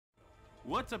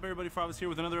What's up, everybody? Fravas here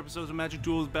with another episode of Magic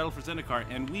Duels Battle for Zendikar,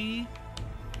 and we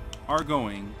are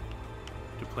going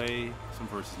to play some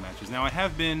versus matches. Now, I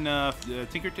have been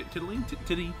titty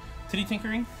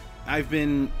tinkering. I've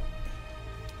been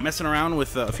messing around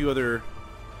with a few other.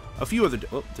 Oh,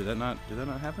 did that not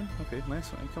happen? Okay, nice.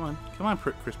 Come on,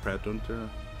 Chris Pratt, don't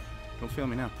fail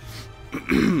me now.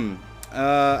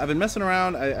 I've been messing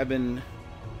around. I've been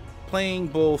playing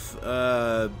both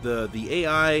the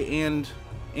AI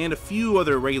and a few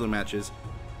other regular matches.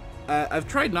 I've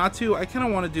tried not to. I kind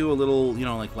of want to do a little,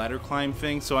 like ladder climb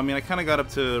thing. So I mean, I kind of got up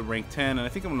to rank 10, and I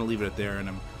think I'm going to leave it at there.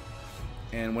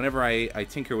 And whenever I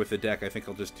tinker with the deck, I think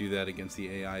I'll just do that against the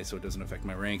AI, so it doesn't affect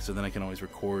my rank. So then I can always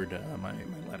record my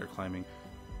ladder climbing.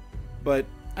 But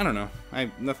I don't know.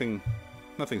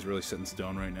 Nothing's really set in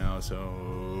stone right now.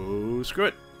 So screw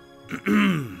it.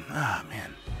 Ah,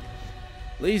 man.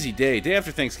 Lazy day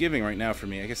after Thanksgiving right now for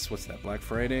me. I guess, what's that, Black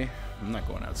Friday? I'm not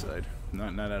going outside.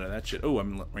 Not out of that shit. Oh,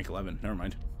 I'm rank 11. Never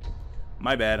mind.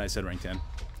 My bad, I said rank 10.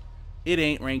 It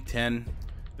ain't rank 10.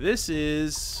 This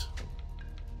is...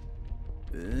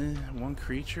 one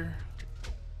creature?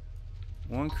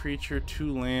 One creature,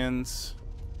 2 lands.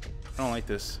 I don't like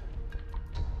this.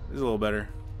 This is a little better.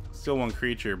 Still one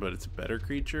creature, but it's a better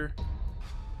creature.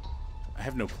 I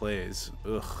have no plays.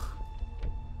 Ugh.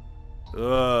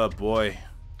 Ugh, boy.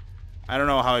 I don't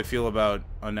know how I feel about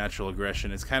unnatural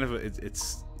aggression. It's kind of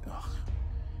it's. Ugh.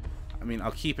 I mean,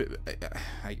 I'll keep it.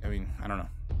 I mean, I don't know.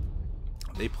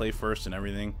 They play first and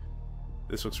everything.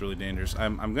 This looks really dangerous.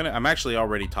 I'm actually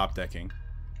already top decking.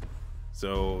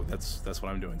 So that's what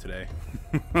I'm doing today.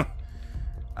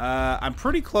 I'm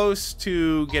pretty close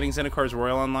to getting Zendikar's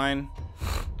Royal online.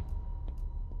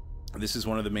 This is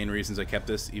one of the main reasons I kept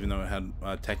this, even though it had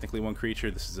technically one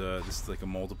creature. This is like a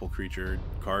multiple creature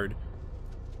card.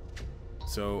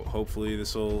 So hopefully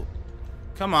this will...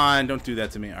 Come on, don't do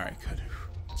that to me. All right, good.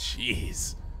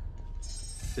 Jeez,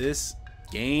 this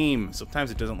game.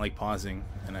 Sometimes it doesn't like pausing,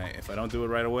 and if I don't do it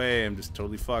right away, I'm just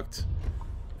totally fucked.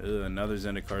 Ugh, another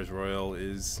Zendikar's Royal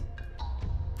is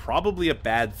probably a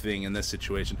bad thing in this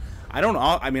situation.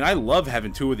 I mean, I love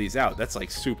having 2 of these out. That's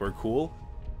like super cool.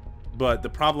 But the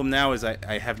problem now is I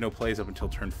have no plays up until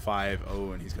turn 5.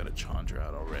 Oh, and he's got a Chandra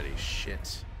out already.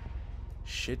 Shit.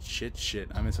 Shit.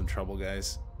 I'm in some trouble,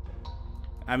 guys.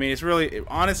 I mean, it's really...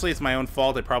 honestly, it's my own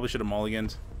fault. I probably should have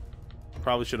mulliganed.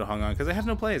 Probably should have hung on, because I have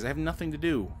no plays. I have nothing to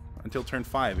do until turn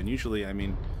 5. And usually, I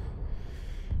mean...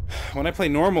 when I play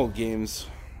normal games...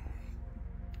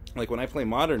 like, when I play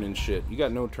Modern and shit, you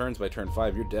got no turns by turn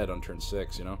 5. You're dead on turn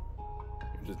 6, you know?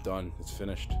 You're just done. It's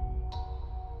finished.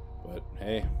 But,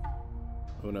 hey...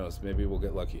 who knows? Maybe we'll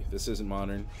get lucky. This isn't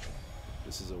Modern.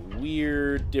 This is a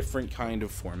weird, different kind of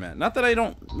format. Not that I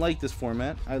don't like this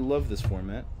format. I love this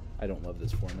format. I don't love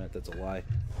this format. That's a lie.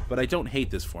 But I don't hate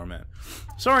this format.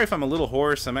 Sorry if I'm a little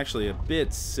hoarse. I'm actually a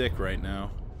bit sick right now.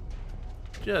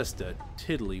 Just a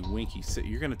tiddly-winky sick.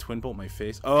 You're going to twin bolt my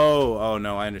face? Oh,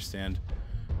 no, I understand.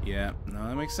 Yeah, no,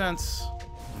 that makes sense.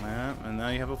 Yeah, and now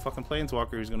you have a fucking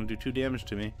Planeswalker who's going to do 2 damage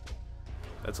to me.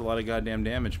 That's a lot of goddamn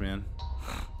damage, man.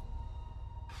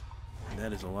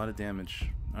 That is a lot of damage.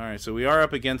 Alright, so we are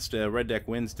up against a Red Deck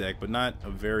Wins deck, but not a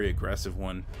very aggressive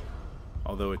one.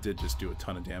 Although it did just do a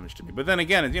ton of damage to me. But then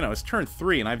again, it's turn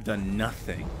 3 and I've done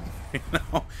nothing.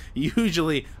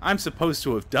 Usually I'm supposed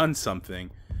to have done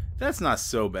something. That's not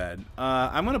so bad.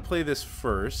 I'm going to play this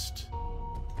first.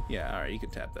 Yeah, alright, you can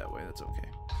tap that way. That's okay.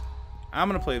 I'm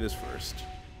going to play this first.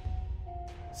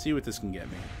 See what this can get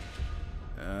me.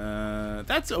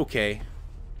 That's okay.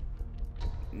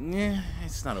 Yeah,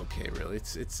 it's not okay, really.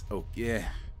 It's oh yeah.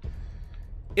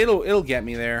 It'll get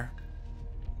me there.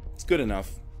 It's good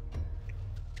enough.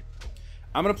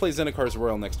 I'm gonna play Zendikar's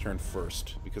Royal next turn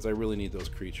first because I really need those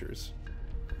creatures,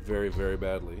 very, very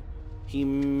badly. He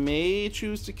may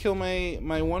choose to kill my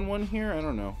 1/1 here. I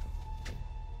don't know,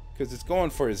 because it's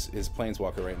going for his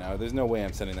Planeswalker right now. There's no way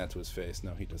I'm sending that to his face.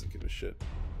 No, he doesn't give a shit.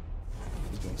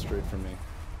 He's going straight for me.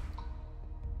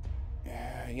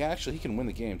 Yeah, actually, he can win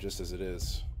the game just as it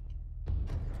is.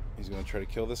 He's going to try to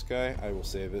kill this guy. I will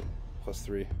save it.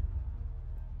 +3.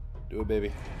 Do it,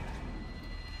 baby.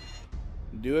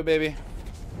 Do it, baby.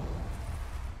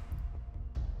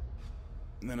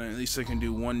 And then at least I can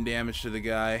do 1 damage to the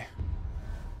guy.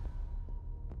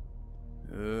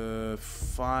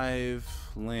 5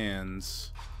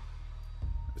 lands.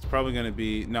 It's probably going to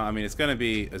be... no, I mean, it's going to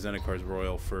be a Zendikar's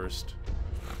Royal first.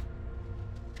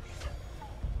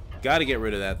 Gotta get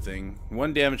rid of that thing.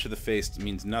 1 damage to the face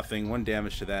means nothing. 1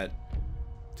 damage to that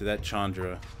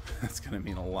Chandra. That's gonna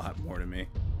mean a lot more to me.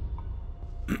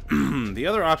 The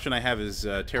other option I have is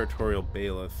Territorial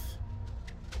Bailiff.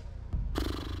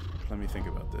 Let me think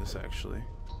about this, actually.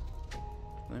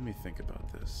 Let me think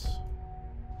about this.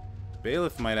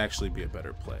 Bailiff might actually be a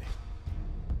better play.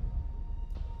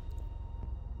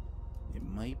 It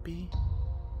might be.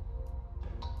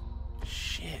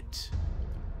 Shit.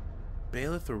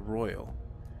 Bailiff or Royal?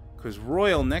 Because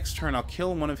Royal, next turn, I'll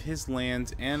kill one of his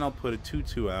lands, and I'll put a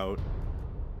 2/2 out.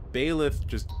 Bailiff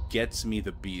just gets me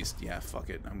the beast. Yeah, fuck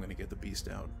it. I'm gonna get the beast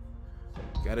out.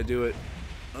 Gotta do it.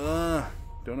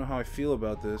 Don't know how I feel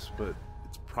about this, but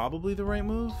it's probably the right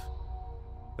move.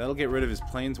 That'll get rid of his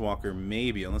Planeswalker,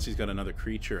 maybe, unless he's got another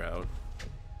creature out.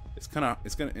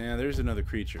 Yeah, there's another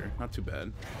creature. Not too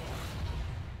bad.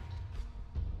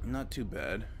 Not too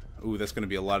bad. Ooh, that's gonna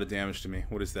be a lot of damage to me.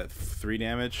 What is that, 3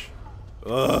 damage?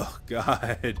 Ugh,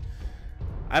 God.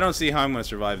 I don't see how I'm gonna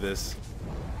survive this.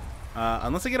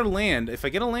 Unless I get a land. If I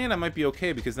get a land, I might be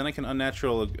okay, because then I can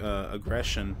unnatural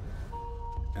aggression.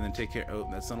 And then take care. Oh,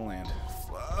 that's not a land.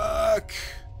 Fuck.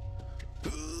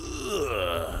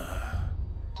 Ugh.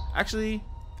 Actually,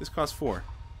 this costs 4.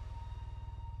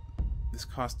 This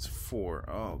costs 4.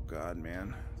 Oh, God,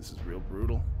 man. This is real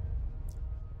brutal.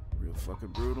 Real fucking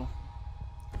brutal.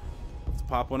 Let's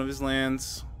pop one of his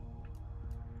lands.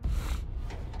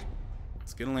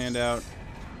 Let's get a land out.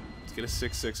 Let's get a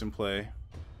 6/6 in play.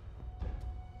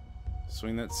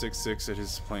 Swing that 6/6 at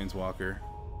his Planeswalker.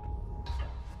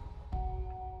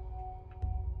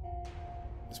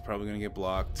 It's probably going to get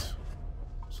blocked.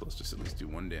 So let's just at least do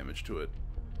 1 damage to it.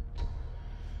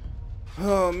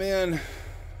 Oh, man.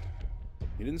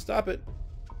 He didn't stop it.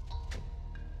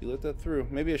 He let that through.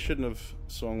 Maybe I shouldn't have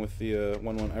swung with the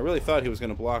 1/1. I really thought he was going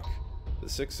to block the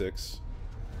 6/6.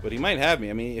 But he might have me.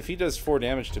 I mean, if he does 4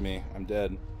 damage to me, I'm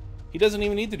dead. He doesn't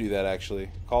even need to do that,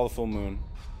 actually. Call the full moon.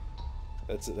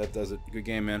 That's it. That does it. Good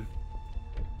game, man.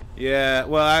 Yeah,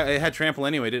 well, I had trample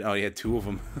anyway. Oh, he had 2 of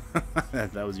them.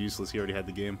 That was useless. He already had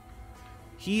the game.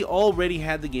 He already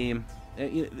had the game.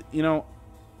 You know,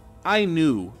 I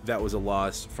knew that was a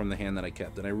loss from the hand that I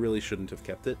kept, and I really shouldn't have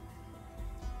kept it.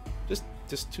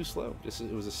 Just too slow.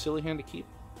 It was a silly hand to keep,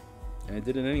 and I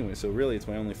did it anyway. So really, it's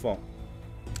my only fault.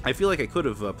 I feel like I could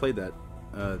have played that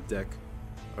deck,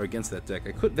 or against that deck.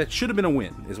 That should have been a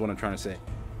win, is what I'm trying to say.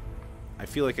 I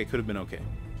feel like I could have been okay,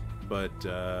 but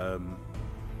I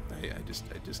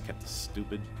just kept a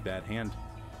stupid bad hand.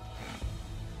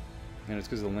 And it's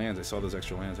because of the lands. I saw those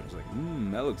extra lands. I was like,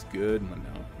 that looks good. But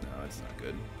no, it's not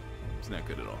good. It's not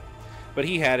good at all. But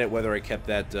he had it, whether I kept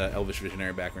that Elvish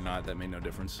Visionary back or not. That made no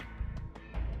difference.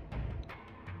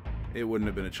 It wouldn't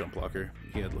have been a chump blocker.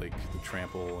 He had like the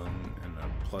trample and a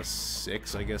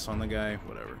 +6, I guess, on the guy.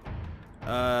 Whatever.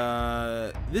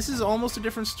 This is almost a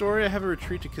different story. I have a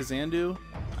retreat to Kazandu.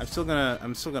 I'm still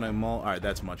gonna mull. All right,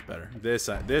 that's much better. This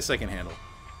I can handle.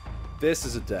 This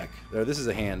is a deck. Or this is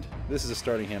a hand. This is a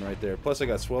starting hand right there. Plus I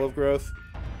got Swell of Growth,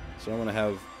 so I'm gonna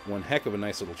have one heck of a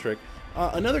nice little trick.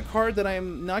 Another card that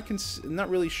I'm not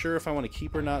really sure if I want to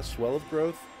keep or not. Swell of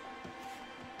Growth.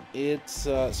 It's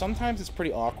sometimes it's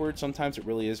pretty awkward. Sometimes it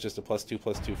really is just a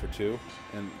 +2/+2 for 2,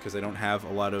 and because I don't have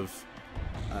a lot of.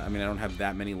 I mean, I don't have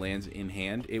that many lands in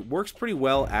hand. It works pretty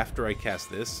well after I cast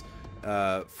this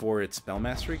for its spell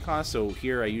mastery cost. So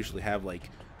here I usually have like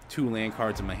 2 land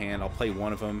cards in my hand. I'll play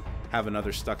one of them, have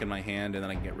another stuck in my hand, and then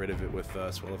I can get rid of it with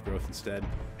Swell of Growth instead.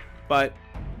 But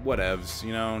whatevs,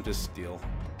 you know, just deal.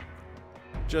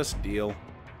 Just deal.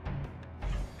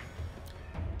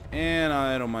 And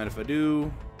I don't mind if I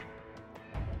do.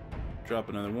 Drop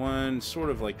another one, sort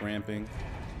of like ramping.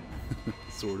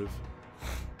 Sort of.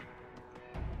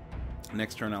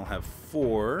 Next turn I'll have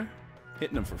 4.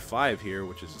 Hitting him for 5 here,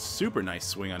 which is a super nice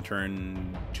swing on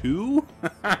turn 2.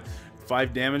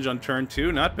 5 damage on turn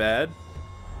 2, not bad.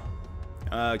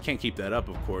 Can't keep that up,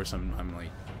 of course. I'm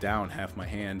like down half my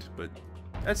hand, but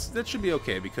that should be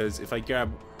okay, because if I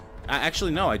grab...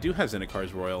 Actually, no, I do have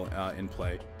Zendikar's Royal in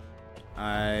play.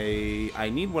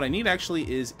 What I need actually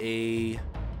is a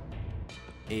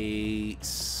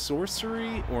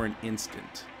sorcery or an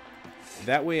instant.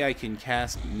 That way I can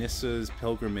cast Nissa's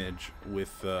Pilgrimage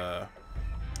with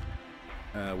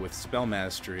Spell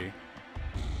Mastery.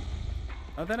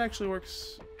 Oh, that actually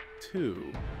works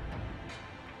too.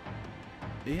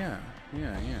 Yeah,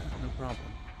 no problem.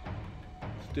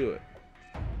 Let's do it.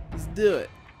 Let's do it.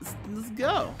 Let's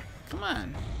go. Come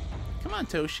on. Come on,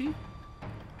 Toshi.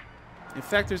 In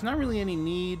fact, there's not really any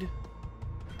need.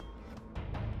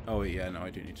 Oh, yeah, no, I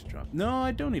do need to drop. No,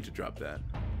 I don't need to drop that.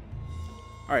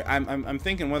 All right, I'm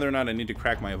thinking whether or not I need to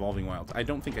crack my Evolving Wilds. I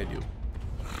don't think I do.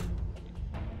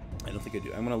 I don't think I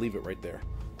do. I'm gonna leave it right there.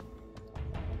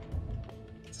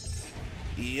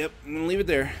 Yep, I'm gonna leave it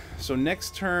there. So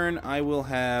next turn I will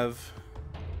have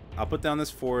I'll put down this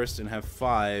forest and have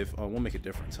 5. Oh, it won't make a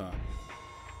difference, huh?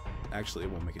 Actually,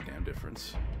 it won't make a damn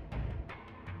difference.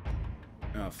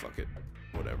 Oh, fuck it.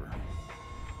 Whatever.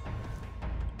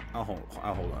 I'll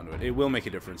hold on to it. It will make a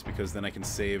difference because then I can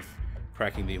save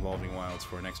cracking the Evolving Wilds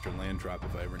for an extra land drop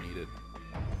if I ever need it.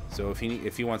 So if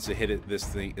he wants to hit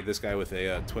this guy with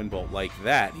a twin bolt like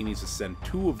that, he needs to send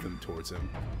 2 of them towards him.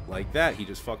 Like that, he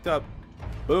just fucked up.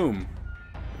 Boom.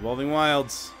 Evolving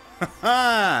Wilds.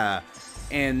 Ha-ha!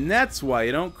 And that's why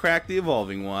you don't crack the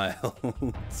Evolving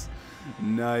Wilds.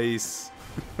 Nice.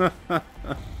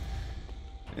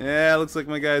 Yeah, looks like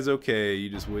my guy's okay. You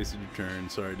just wasted your turn.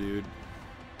 Sorry, dude.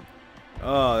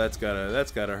 Oh, that's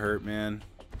gotta hurt, man.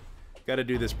 Gotta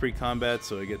do this pre-combat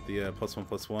so I get the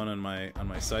 +1/+1 on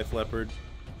my Scythe Leopard.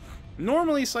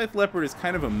 Normally, Scythe Leopard is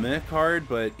kind of a meh card,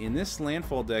 but in this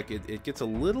Landfall deck, it gets a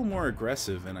little more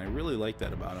aggressive, and I really like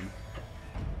that about him.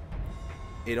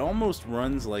 It almost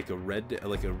runs like a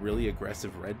really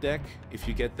aggressive red deck if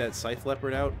you get that Scythe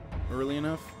Leopard out early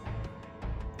enough,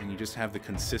 and you just have the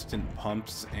consistent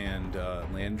pumps and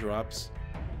land drops.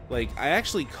 Like, I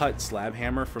actually cut Slab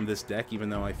Hammer from this deck, even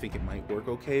though I think it might work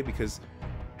okay, because,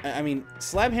 I mean,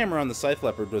 Slab Hammer on the Scythe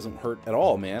Leopard doesn't hurt at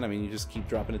all, man. I mean, you just keep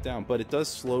dropping it down. But it does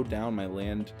slow down my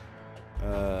land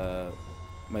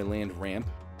ramp.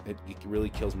 It really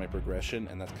kills my progression,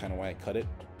 and that's kind of why I cut it.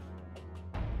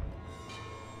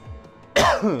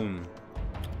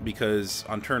 Because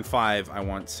on turn 5, I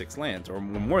want 6 lands, or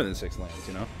more than 6 lands,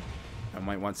 you know? I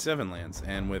might want 7 lands,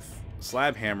 and with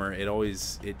Slab Hammer, it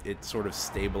sort of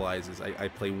stabilizes. I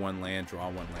play 1 land, draw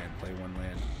 1 land, play 1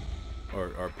 land,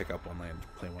 or pick up 1 land,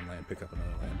 play 1 land, pick up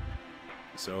another land.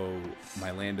 So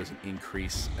my land doesn't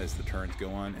increase as the turns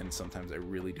go on, and sometimes I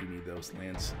really do need those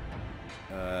lands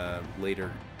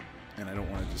later, and I don't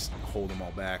want to just hold them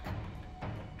all back.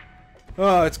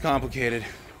 Oh, it's complicated.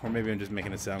 Or maybe I'm just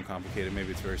making it sound complicated. Maybe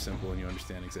it's very simple and you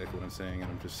understand exactly what I'm saying, and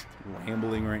I'm just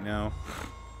rambling right now.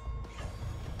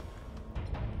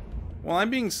 Well,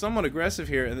 I'm being somewhat aggressive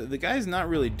here. The guy's not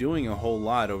really doing a whole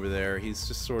lot over there. He's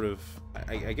just sort of...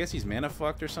 I guess he's mana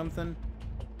fucked or something.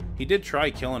 He did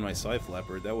try killing my Scythe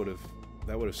Leopard. That would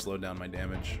have slowed down my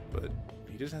damage, but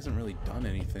he just hasn't really done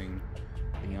anything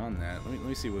beyond that. Let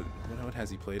me see what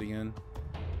has he played again.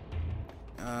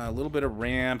 A little bit of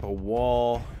ramp, a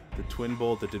wall, the twin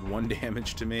bolt that did 1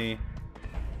 damage to me.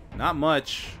 Not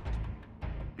much.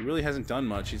 He really hasn't done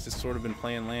much. He's just sort of been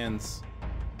playing lands.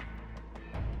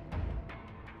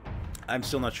 I'm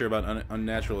still not sure about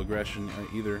unnatural aggression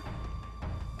either.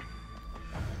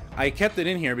 I kept it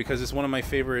in here because it's one of my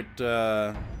favorite.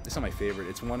 It's not my favorite.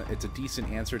 It's a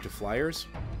decent answer to flyers.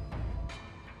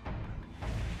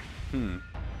 This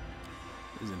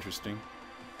is interesting.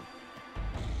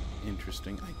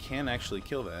 Interesting. I can actually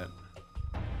kill that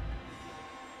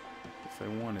if I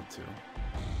wanted to.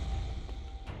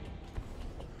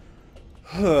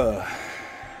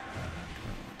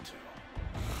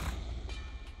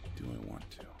 Do I want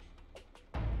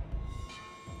to?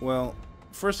 Well,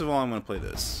 first of all, I'm going to play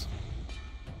this.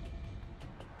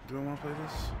 Do I want to play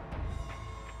this?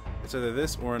 It's either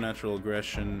this or a natural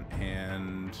aggression,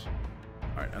 and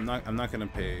all right, I'm not going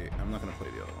to play the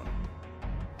other one.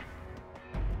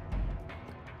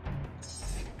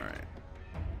 All right.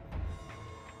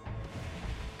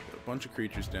 Got a bunch of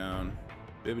creatures down.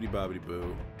 Bibbidi bobbidi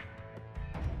boo.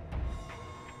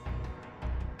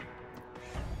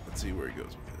 Let's see where he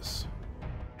goes with this.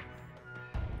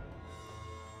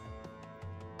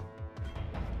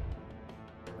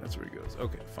 That's where he goes.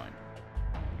 Okay, fine.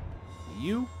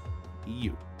 You.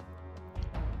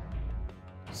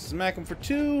 Smack him for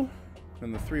 2,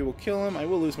 and the 3 will kill him. I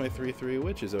will lose my 3/3,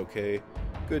 which is okay.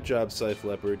 Good job, Scythe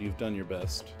Leopard. You've done your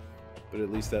best. But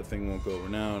at least that thing won't go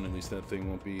renowned. At least that thing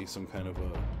won't be some kind of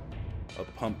a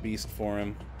pump beast for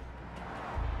him.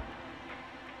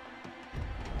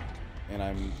 And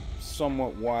I'm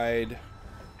somewhat wide.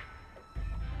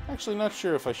 Actually, not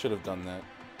sure if I should have done that.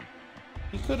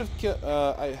 He could have killed.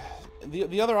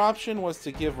 The other option was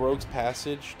to give Rogue's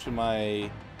Passage to my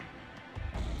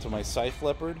Scythe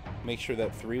Leopard. Make sure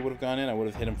that 3 would have gone in. I would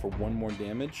have hit him for 1 more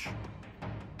damage.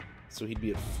 So he'd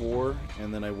be at 4,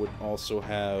 and then I would also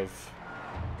have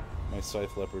my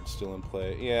Scythe Leopard still in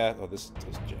play. Yeah. Oh, this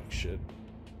does jack shit.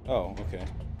 Oh, okay.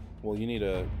 Well, you need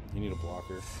a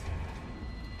blocker.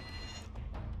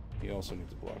 He also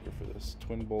needs a blocker for this.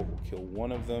 Twin Bolt will kill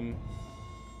 1 of them.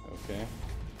 Okay.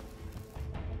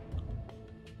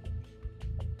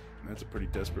 That's a pretty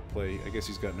desperate play. I guess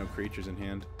he's got no creatures in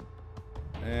hand.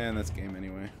 And that's game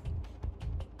anyway.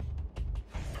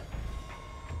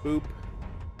 Boop.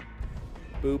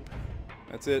 Boop.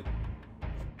 That's it.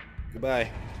 Goodbye.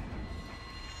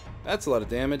 That's a lot of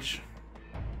damage.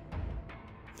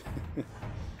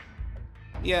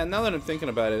 Yeah, now that I'm thinking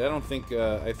about it, I don't think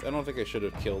I don't think I should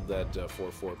have killed that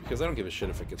 4/4 because I don't give a shit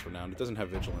if it gets renowned. It doesn't have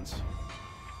vigilance.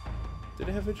 Did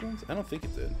it have vigilance? I don't think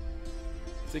it did.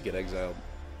 It did get exiled.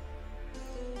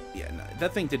 Yeah, no,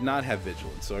 that thing did not have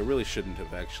vigilance, so I really shouldn't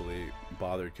have actually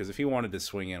bothered. Because if he wanted to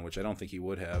swing in, which I don't think he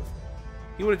would have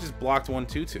just blocked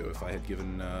 1/2/2 if I had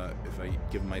given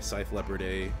my Scythe Leopard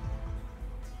the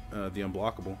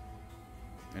unblockable.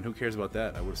 And who cares about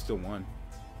that? I would have still won.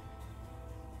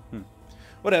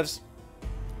 Whatevs.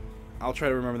 I'll try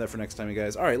to remember that for next time, you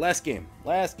guys. Alright, last game.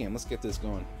 Last game. Let's get this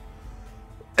going.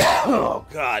 Oh,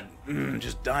 God.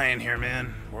 Just dying here,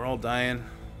 man. We're all dying.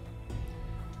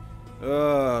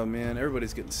 Oh, man.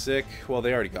 Everybody's getting sick. Well,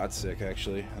 they already got sick,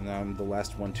 actually. And I'm the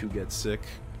last one to get sick.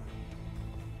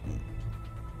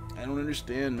 I don't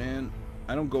understand, man.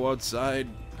 I don't go outside.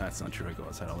 That's not true. I go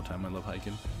outside all the time. I love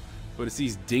hiking. But it's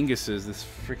these dinguses, this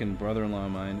freaking brother-in-law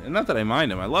of mine. And not that I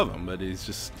mind him. I love him, but he's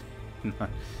just...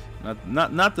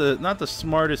 Not the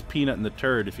smartest peanut in the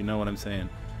turd, if you know what I'm saying.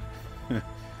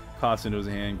 Coughs into his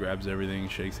hand, grabs everything,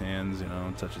 shakes hands, you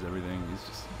know, touches everything. He's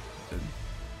just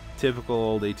a typical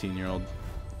old 18-year-old.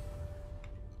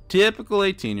 Typical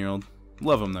 18-year-old.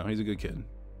 Love him though. He's a good kid.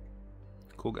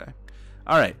 Cool guy.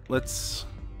 All right, let's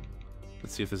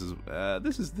see if this is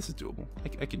doable.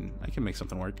 I can make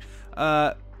something work.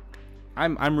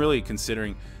 I'm really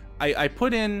considering. I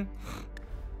put in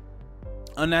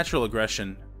Unnatural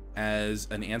Aggression as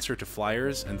an answer to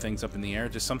flyers and things up in the air,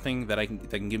 just something that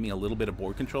can give me a little bit of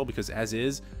board control, because as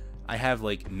is, I have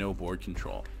like no board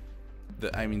control.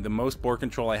 I mean, the most board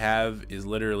control I have is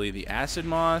literally the Acid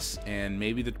Moss and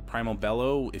maybe the Primal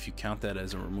Bellow, if you count that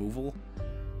as a removal.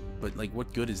 But like,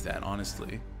 what good is that,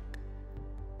 honestly?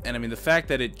 And I mean, the fact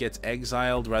that it gets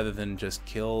exiled rather than just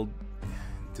killed,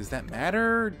 does that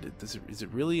matter? Is it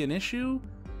really an issue?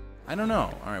 I don't know.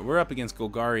 Alright, we're up against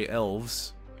Golgari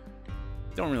Elves.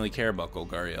 Don't really care about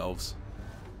Golgari Elves.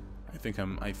 I think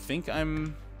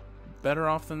I'm better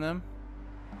off than them.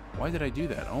 Why did I do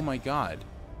that? Oh my god.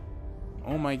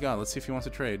 Oh my god, let's see if he wants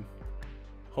to trade.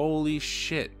 Holy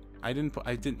shit. I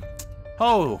didn't.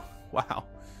 Oh! Wow.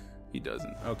 He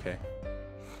doesn't. Okay.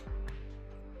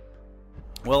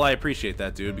 Well, I appreciate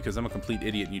that, dude, because I'm a complete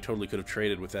idiot and you totally could have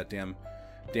traded with that damn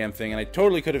thing, and I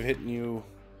totally could have hit you,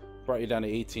 brought you down to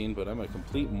 18, but I'm a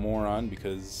complete moron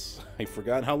because I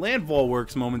forgot how Landfall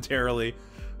works momentarily.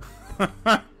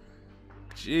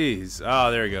 Jeez.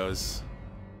 Oh, there he goes.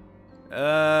 Do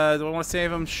I want to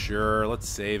save him? Sure, let's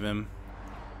save him.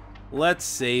 Let's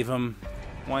save him.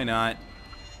 Why not?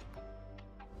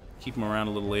 Keep him around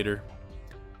a little later.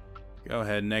 Go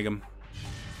ahead, neg him.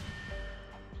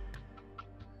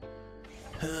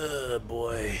 Oh,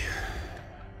 boy.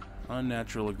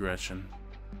 Unnatural Aggression.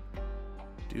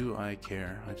 Do I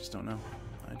care? I just don't know.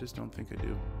 I just don't think I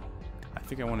do. I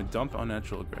think I want to dump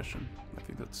Unnatural Aggression. I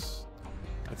think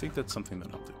that's something that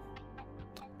I'll do.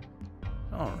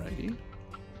 Alrighty.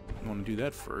 I want to do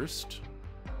that first.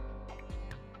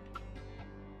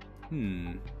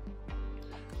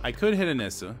 I could hit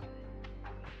Anissa.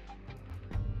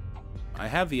 I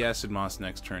have the Acid Moss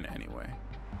next turn anyway.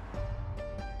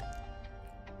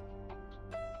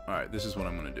 Alright, this is what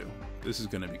I'm going to do. This is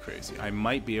going to be crazy. I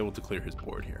might be able to clear his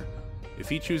board here. If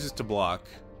he chooses to block...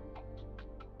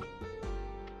 Do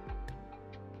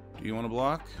you want to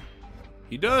block?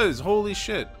 He does! Holy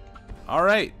shit!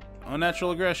 Alright,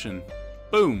 Unnatural Aggression.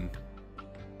 Boom!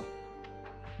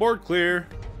 Board clear!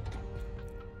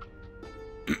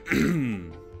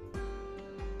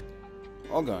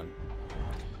 All gone.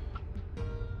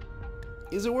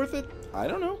 Is it worth it? I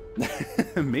don't know.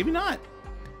 Maybe not.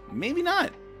 Maybe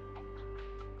not.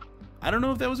 I don't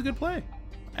know if that was a good play.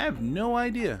 I have no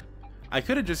idea. I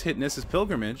could have just hit Nissa's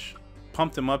Pilgrimage,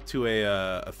 pumped him up to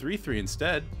a 3/3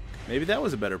 instead. Maybe that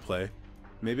was a better play.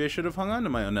 Maybe I should have hung on to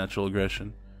my Unnatural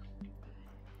Aggression.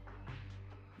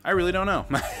 I really don't know.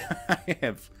 I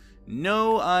have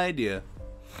no idea.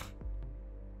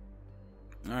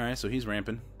 Alright, so he's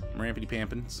ramping. Rampity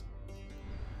pampins.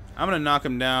 I'm gonna knock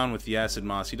him down with the Acid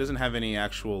Moss. He doesn't have any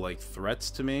actual, like,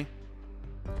 threats to me.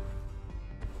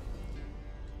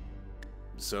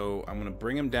 So I'm gonna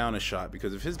bring him down a shot,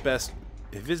 because if his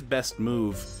best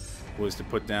move was to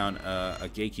put down a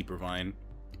Gatekeeper Vine,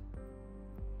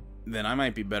 then I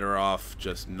might be better off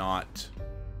just not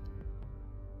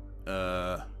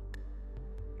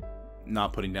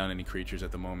putting down any creatures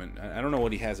at the moment. I don't know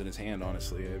what he has in his hand,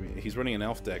 honestly. I mean, he's running an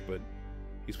elf deck, but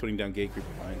he's putting down Gatekeeper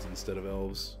Vines instead of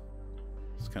elves.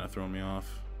 It's kind of throwing me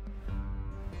off.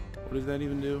 What does that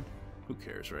even do? Who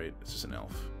cares, right? It's just an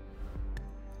elf.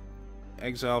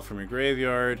 Exile from your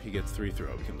graveyard. He gets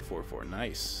 3/3. Becomes a 4/4.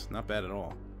 Nice. Not bad at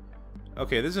all.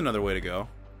 Okay, this is another way to go.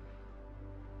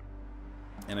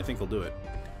 And I think he'll do it.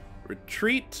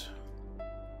 Retreat.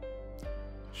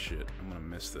 Shit, I'm gonna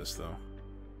miss this though.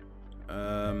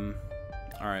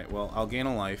 Alright, well, I'll gain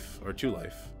a life, or 2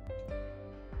 life.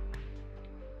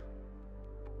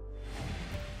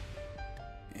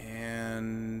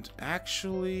 And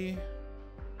actually...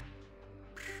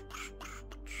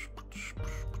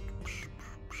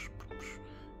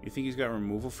 You think he's got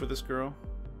removal for this girl?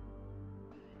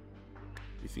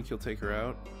 You think he'll take her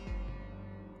out?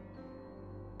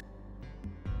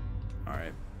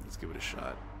 Alright, let's give it a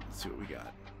shot. Let's see what we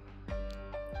got.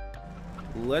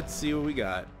 Let's see what we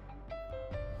got.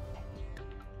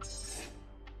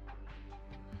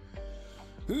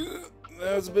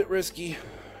 That was a bit risky.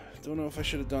 Don't know if I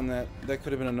should have done that. That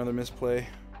could have been another misplay.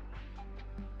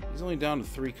 He's only down to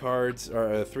 3 cards,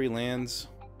 or 3 lands.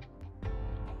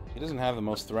 He doesn't have the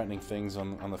most threatening things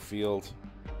on the field.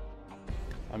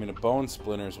 I mean, a Bone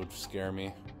Splinters would scare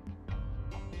me.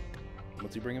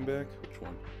 What's he bringing back? Which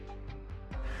one?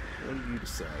 What did you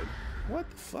decide? What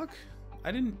the fuck?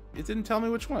 It didn't tell me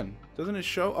which one. Doesn't it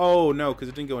show? Oh, no, because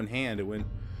it didn't go in hand. It went...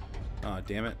 Oh,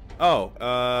 damn it.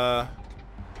 Oh,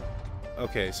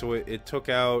 okay, so it took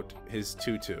out his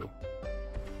 2/2.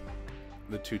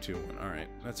 The 2/2 one. Alright,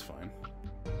 that's fine.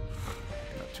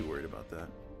 Not too worried about that.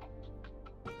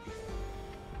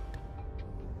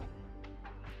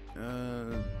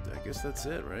 I guess that's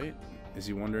it, right? Is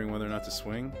he wondering whether or not to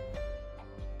swing?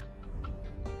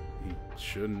 He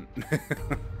shouldn't.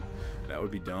 That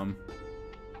would be dumb.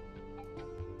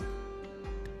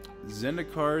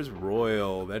 Zendikar's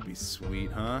Royal. That'd be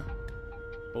sweet, huh?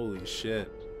 Holy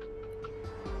shit.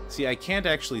 See, I can't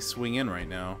actually swing in right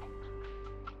now.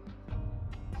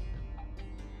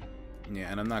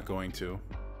 Yeah, and I'm not going to.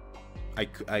 I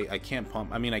can't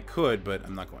pump. I mean, I could, but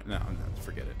I'm not going. No,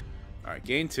 forget it. Alright,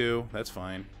 gain 2. That's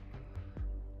fine.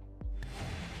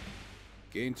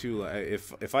 Gain 2.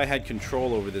 If I had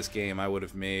control over this game, I would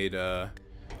have made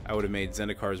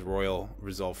Zendikar's Royal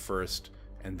resolve first,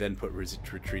 and then put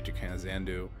Retreat to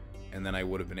Kazandu, and then I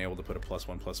would have been able to put a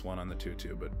 +1/+1 on the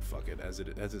 2/2. But fuck it, as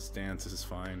it stands, this is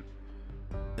fine.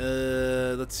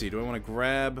 Let's see. Do I want to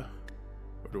grab,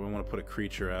 or do I want to put a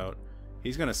creature out?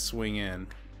 He's gonna swing in.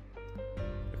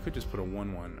 I could just put a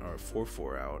 1/1 or a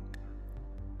 4/4 out.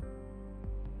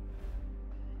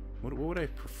 What would I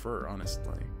prefer,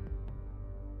 honestly?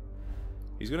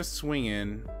 He's gonna swing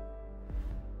in.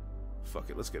 Fuck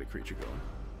it, let's get a creature going.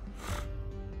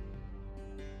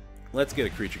 Let's get a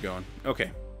creature going.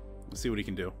 Okay, let's see what he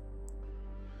can do.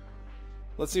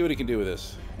 Let's see what he can do with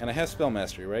this. And I have Spell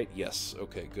Mastery, right? Yes.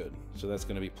 Okay, good. So that's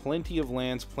going to be plenty of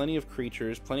lands, plenty of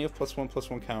creatures, plenty of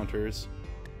 +1/+1 counters.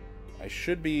 I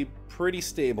should be pretty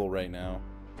stable right now.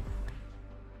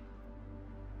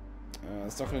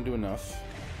 It's not going to do enough.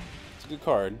 It's a good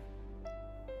card,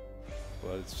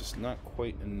 but it's just not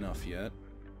quite enough yet.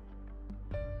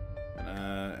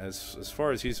 And as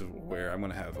far as he's aware, I'm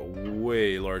going to have a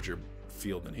way larger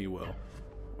field than he will.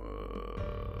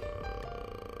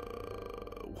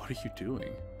 What are you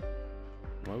doing?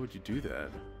 Why would you do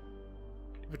that? Do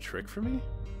you have a trick for me?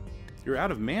 You're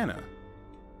out of mana.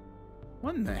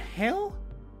 What in the hell?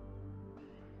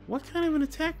 What kind of an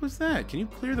attack was that? Can you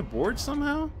clear the board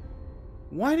somehow?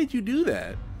 Why did you do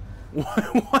that?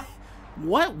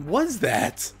 What was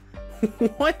that?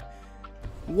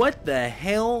 What the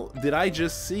hell did I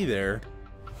just see there?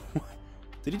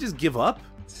 Did he just give up?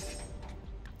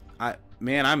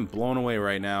 Man, I'm blown away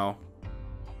right now.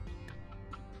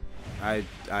 I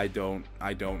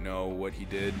don't know what he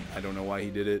did. I don't know why he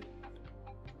did it.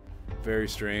 Very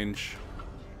strange.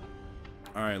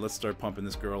 Alright, let's start pumping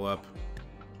this girl up.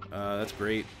 That's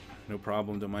great. No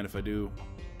problem. Don't mind if I do.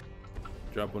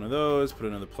 Drop one of those. Put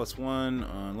another +1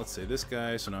 on, let's say, this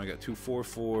guy. So now I got 2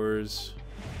 4/4s.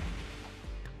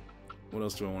 What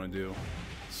else do I want to do?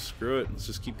 Screw it. Let's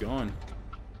just keep going.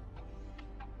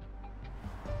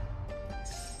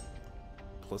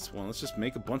 +1. Let's just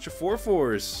make a bunch of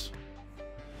 4/4s.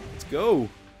 Let's go.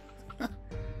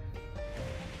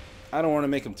 I don't want to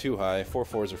make them too high.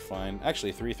 4/4s are fine.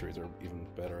 Actually, 3/3s are even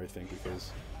better, I think,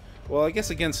 because... Well, I guess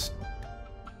against...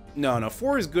 No,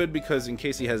 4 is good because in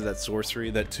case he has that sorcery,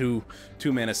 that two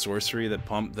mana sorcery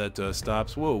that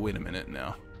stops... Whoa, wait a minute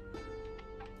now.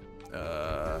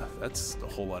 That's a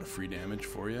whole lot of free damage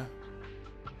for you.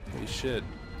 Holy shit.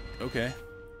 Okay.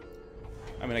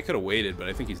 I mean, I could have waited, but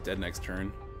I think he's dead next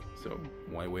turn. So,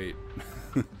 why wait?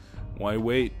 Why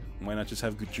wait? Why not just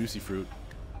have good juicy fruit?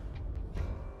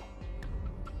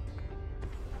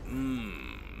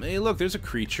 Hey, look, there's a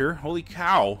creature. Holy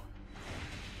cow.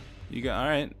 You got,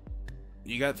 alright.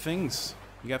 You got things.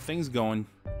 You got things going.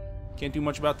 Can't do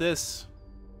much about this.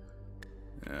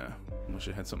 Yeah.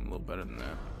 wish I had something a little better than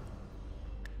that.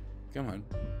 Come on.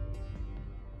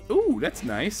 Ooh, that's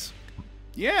nice.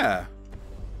 Yeah.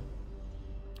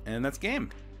 And that's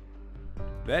game.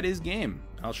 That is game.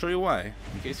 I'll show you why,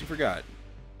 in case you forgot.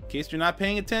 In case you're not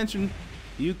paying attention,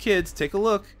 you kids, take a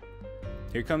look.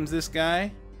 Here comes this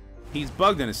guy. He's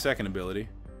bugged in his second ability.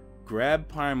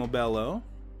 Grab Primobello.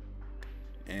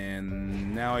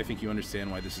 And now I think you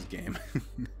understand why this is game.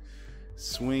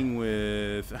 Swing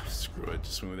with... Oh, screw it,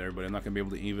 just swing with everybody. I'm not going to be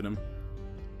able to even him.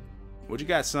 What you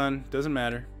got, son? Doesn't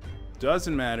matter.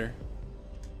 Doesn't matter.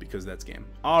 Because that's game.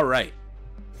 Alright.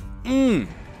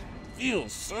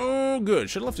 Feels so good.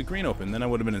 Should have left the green open. Then I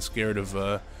would have been scared of...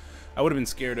 I would have been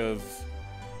scared of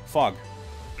fog.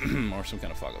 Or some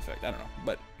kind of fog effect. I don't know.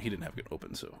 But he didn't have it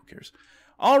open, so who cares?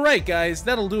 Alright, guys.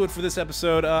 That'll do it for this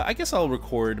episode. I guess I'll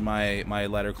record my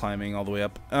ladder climbing all the way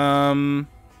up.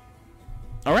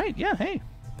 Alright, yeah, hey.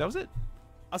 That was it.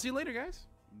 I'll see you later, guys.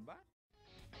 Bye.